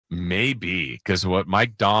Maybe, because what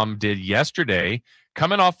Mike Daum did yesterday,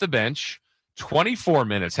 coming off the bench, 24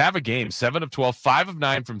 minutes, have a game, 7 of 12, 5 of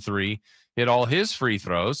 9 from 3, hit all his free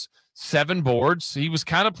throws, 7 boards. He was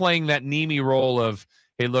kind of playing that Nemi role of,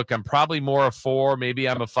 hey, look, I'm probably more a 4, maybe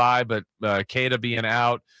I'm a 5, but Keita being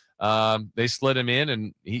out, they slid him in,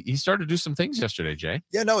 and he started to do some things yesterday, Jay.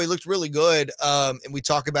 Yeah, no, he looked really good. And we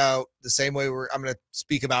talk about the same way I'm going to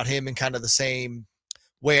speak about him in kind of the same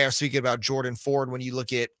way I'm speaking about Jordan Ford. When you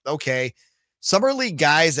look at, okay, summer league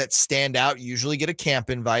guys that stand out usually get a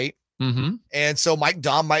camp invite. Mm-hmm. And so Mike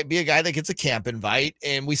Daum might be a guy that gets a camp invite.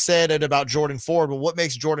 And we said it about Jordan Ford. Well, what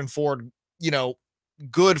makes Jordan Ford,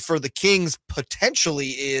 good for the Kings potentially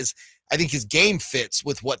is I think his game fits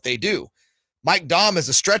with what they do. Mike Daum is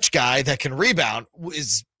a stretch guy that can rebound,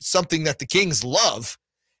 is something that the Kings love.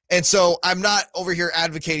 And so I'm not over here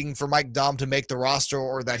advocating for Mike Daum to make the roster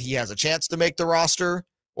or that he has a chance to make the roster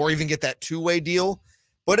or even get that two-way deal.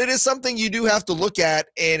 But it is something you do have to look at.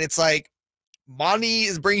 And it's like Monty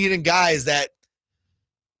is bringing in guys that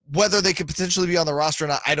whether they could potentially be on the roster or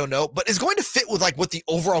not, I don't know. But it's going to fit with like what the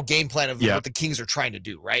overall game plan of what the Kings are trying to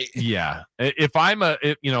do, right? Yeah. If I'm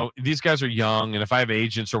these guys are young, and if I have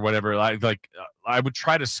agents or whatever, I would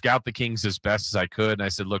try to scout the Kings as best as I could. And I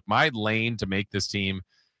said, look, my lane to make this team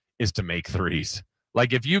is to make threes.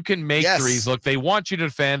 Like if you can make threes, look, they want you to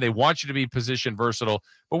defend, they want you to be position versatile,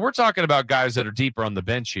 but we're talking about guys that are deeper on the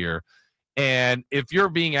bench here. And if you're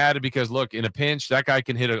being added because, look, in a pinch, that guy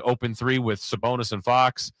can hit an open 3 with Sabonis and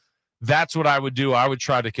Fox, that's what I would do. I would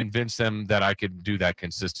try to convince them that I could do that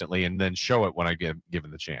consistently and then show it when I get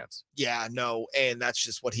given the chance. Yeah, no, and that's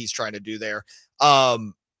just what he's trying to do there.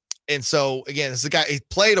 And so, again, this is a guy, he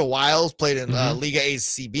played a while, played in Liga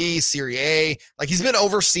ACB, Serie A. Like, he's been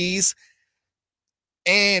overseas.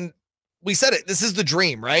 And we said it, this is the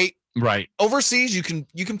dream, right? Right. Overseas, you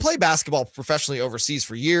can play basketball professionally overseas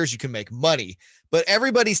for years. You can make money. But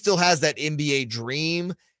everybody still has that NBA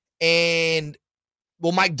dream. And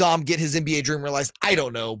will Mike Daum get his NBA dream realized? I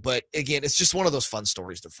don't know. But, again, it's just one of those fun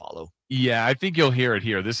stories to follow. Yeah, I think you'll hear it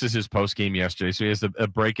here. This is his post game yesterday. So he has a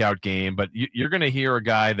breakout game. But you're going to hear a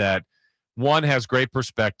guy that, one, has great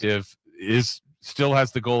perspective, still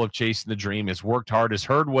has the goal of chasing the dream, has worked hard, has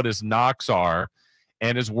heard what his knocks are,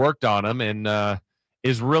 and has worked on them, and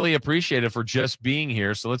is really appreciated for just being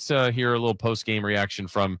here. So let's hear a little post-game reaction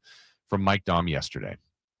from Mike Daum yesterday.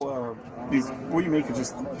 What do you make of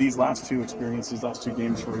just these last two experiences, last two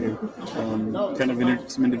games for you? Kind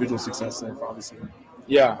of some individual success there, obviously.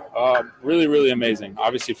 Yeah, really, really amazing.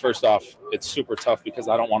 Obviously, first off, it's super tough because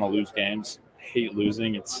I don't want to lose games. I hate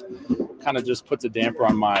losing. It's kind of just puts a damper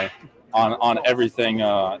on everything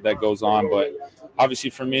that goes on. But obviously,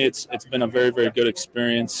 for me, it's been a very, very good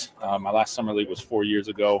experience. My last summer league was 4 years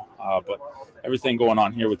ago, but everything going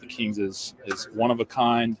on here with the Kings is one of a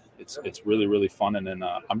kind. It's really, really fun, and then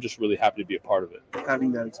I'm just really happy to be a part of it.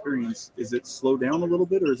 Having that experience, is it slowed down a little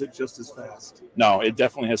bit, or is it just as fast? No, it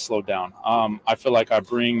definitely has slowed down. I feel like I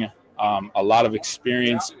bring a lot of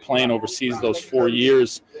experience playing overseas those 4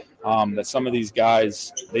 years that some of these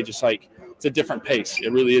guys, they just it's a different pace.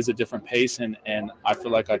 It really is a different pace, and I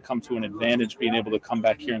feel like I come to an advantage being able to come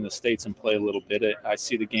back here in the States and play a little bit. I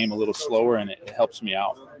see the game a little slower, and it helps me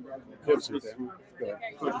out. Coach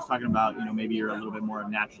was talking about, maybe you're a little bit more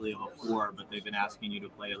naturally of a 4, but they've been asking you to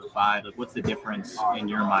play as a 5. Like, what's the difference in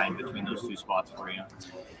your mind between those two spots for you?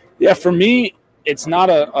 Yeah, for me, it's not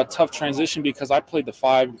a tough transition because I played the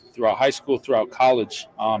 5 throughout high school, throughout college,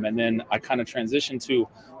 and then I kind of transitioned to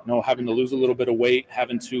having to lose a little bit of weight,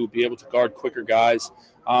 having to be able to guard quicker guys.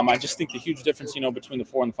 I just think the huge difference, between the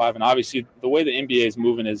 4 and the 5, and obviously the way the NBA is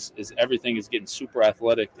moving is everything is getting super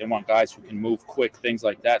athletic. They want guys who can move quick, things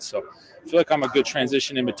like that. So I feel like I'm a good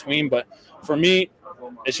transition in between. But for me,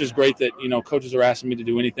 it's just great that, coaches are asking me to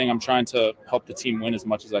do anything. I'm trying to help the team win as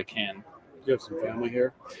much as I can. Do you have some family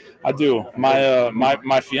here? I do.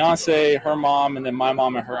 My fiance, her mom, and then my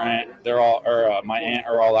mom and her aunt, my aunt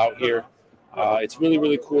are all out here. It's really,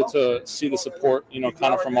 really cool to see the support,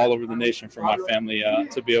 kind of from all over the nation for my family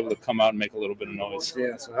to be able to come out and make a little bit of noise.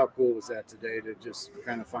 Yeah, so how cool was that today to just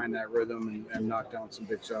kind of find that rhythm and knock down some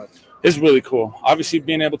big shots? It's really cool. Obviously,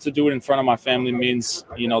 being able to do it in front of my family means,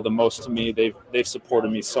 the most to me. They've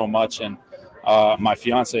supported me so much, and my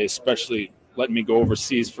fiance especially letting me go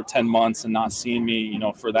overseas for 10 months and not seeing me,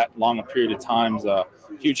 for that long a period of time.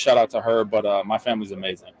 Huge shout out to her, but my family's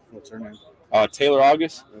amazing. What's her name? Taylor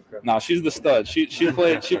August. Okay. No, she's the stud. She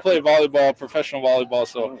played volleyball, professional volleyball,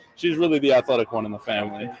 so she's really the athletic one in the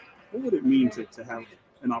family. What would it mean to have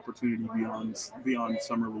an opportunity beyond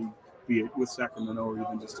summer league, be it with Sacramento or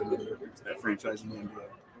even just another franchise in the NBA?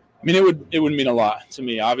 I mean, it would mean a lot to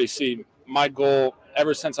me. Obviously, my goal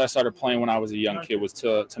ever since I started playing when I was a young kid was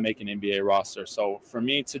to make an NBA roster. So for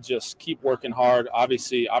me to just keep working hard,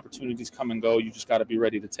 obviously opportunities come and go. You just got to be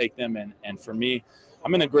ready to take them. And for me,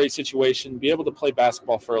 I'm in a great situation. Be able to play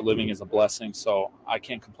basketball for a living is a blessing. So I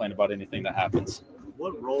can't complain about anything that happens.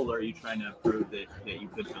 What role are you trying to prove that you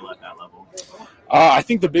could fill at that level? I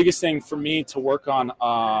think the biggest thing for me to work on,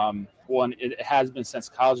 one, it has been since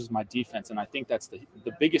college, is my defense. And I think that's the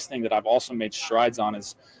biggest thing that I've also made strides on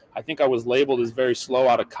is I think I was labeled as very slow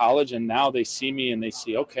out of college. And now they see me and they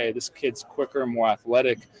see, okay, this kid's quicker, more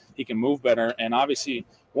athletic. He can move better. And obviously,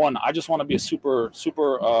 one, I just want to be a super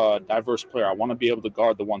diverse player. I want to be able to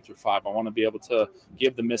guard the 1 through 5. I want to be able to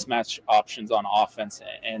give the mismatch options on offense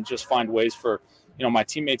and just find ways for, my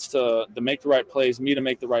teammates to make the right plays, me to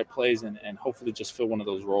make the right plays, and hopefully just fill one of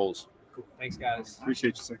those roles. Cool. Thanks, guys.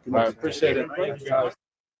 Appreciate you, sir. All right, appreciate it. Thanks, guys.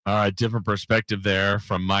 All right, different perspective there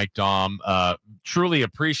from Mike Daum. Truly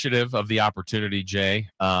appreciative of the opportunity, Jay.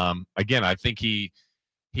 Again, I think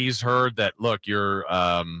he's heard that, look, you're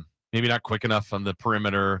maybe not quick enough on the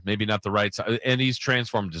perimeter, maybe not the right side, and he's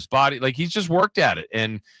transformed his body. Like, he's just worked at it,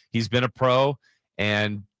 and he's been a pro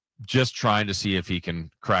and just trying to see if he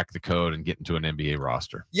can crack the code and get into an NBA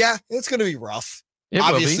roster. Yeah, it's going to be rough. It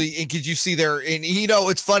obviously, and could you see there, and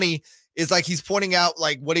it's funny, is like he's pointing out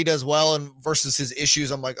like what he does well and versus his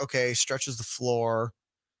issues. I'm like, okay, stretches the floor.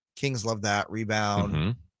 Kings love that. Rebound.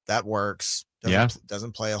 Mm-hmm. That works.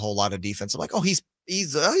 Doesn't play a whole lot of defense. I'm like, oh, he's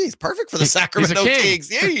perfect for the Sacramento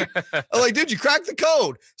Kings. Yeah. I'm like, dude, you cracked the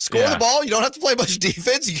code. Score the ball. You don't have to play much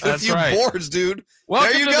defense. You get a few boards, dude.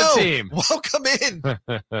 Welcome there you to go. The team. Welcome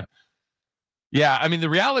in. Yeah, I mean, the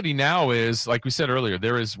reality now is, like we said earlier,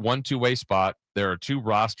 there is one two-way spot. There are 2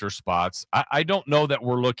 roster spots. I don't know that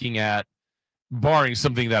we're looking at, barring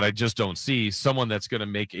something that I just don't see, someone that's going to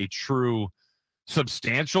make a true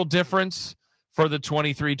substantial difference for the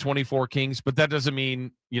 23-24 Kings. But that doesn't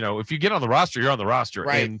mean, if you get on the roster, you're on the roster.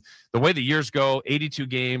 Right. And the way the years go, 82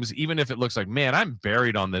 games, even if it looks like, man, I'm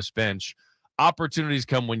buried on this bench, opportunities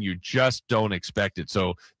come when you just don't expect it.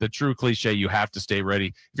 So the true cliche, you have to stay ready.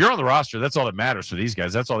 If you're on the roster, that's all that matters for these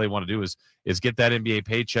guys. That's all they want to do is get that NBA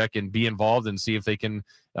paycheck and be involved and see if they can,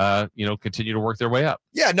 continue to work their way up.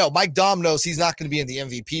 Yeah, no, Mike Daum knows he's not going to be in the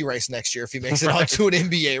MVP race next year if he makes it onto an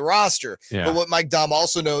NBA roster. Yeah. But what Mike Daum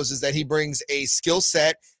also knows is that he brings a skill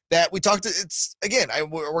set that we talked to. It's again,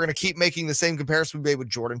 we're going to keep making the same comparison we made with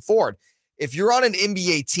Jordan Ford. If you're on an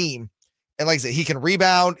NBA team, and like I said, he can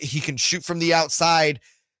rebound, he can shoot from the outside,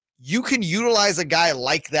 you can utilize a guy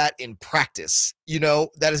like that in practice,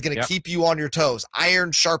 that is going to keep you on your toes.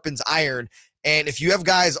 Iron sharpens iron. And if you have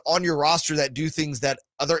guys on your roster that do things that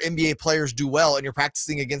other NBA players do well, and you're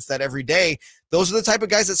practicing against that every day, those are the type of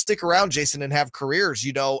guys that stick around, Jason, and have careers,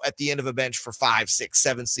 at the end of a bench for 5, 6,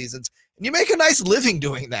 7 seasons. And you make a nice living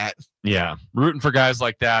doing that. Yeah. Rooting for guys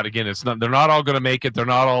like that. Again, they're not all going to make it. They're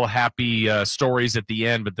not all happy stories at the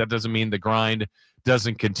end, but that doesn't mean the grind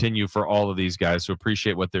doesn't continue for all of these guys. So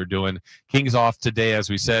appreciate what they're doing. Kings off today,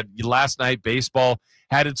 as we said. Last night, baseball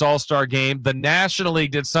had its all-star game. The National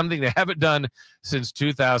League did something they haven't done since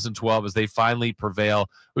 2012 as they finally prevail.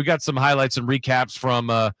 We got some highlights and recaps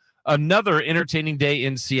from another entertaining day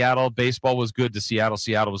in Seattle. Baseball was good to Seattle.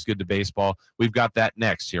 Seattle was good to baseball. We've got that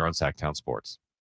next here on Sactown Sports.